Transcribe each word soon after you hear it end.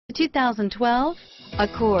2012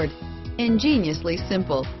 Accord. Ingeniously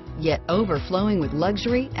simple, yet overflowing with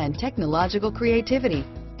luxury and technological creativity.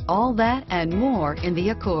 All that and more in the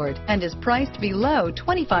Accord, and is priced below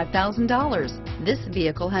 $25,000. This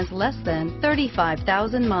vehicle has less than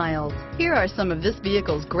 35,000 miles. Here are some of this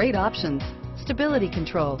vehicle's great options: stability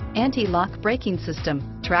control, anti-lock braking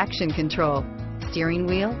system, traction control, steering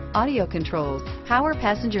wheel audio controls, power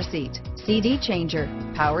passenger seat, CD changer,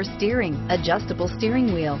 power steering, adjustable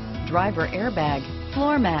steering wheel, driver airbag,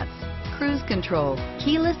 floor mats, cruise control,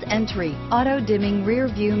 keyless entry, auto dimming rear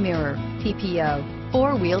view mirror, PPO,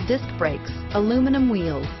 four-wheel disc brakes, aluminum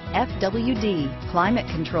wheels, FWD, climate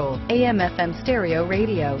control, AM/FM stereo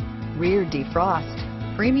radio, rear defrost,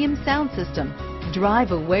 premium sound system.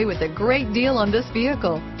 Drive away with a great deal on this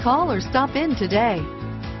vehicle. Call or stop in today.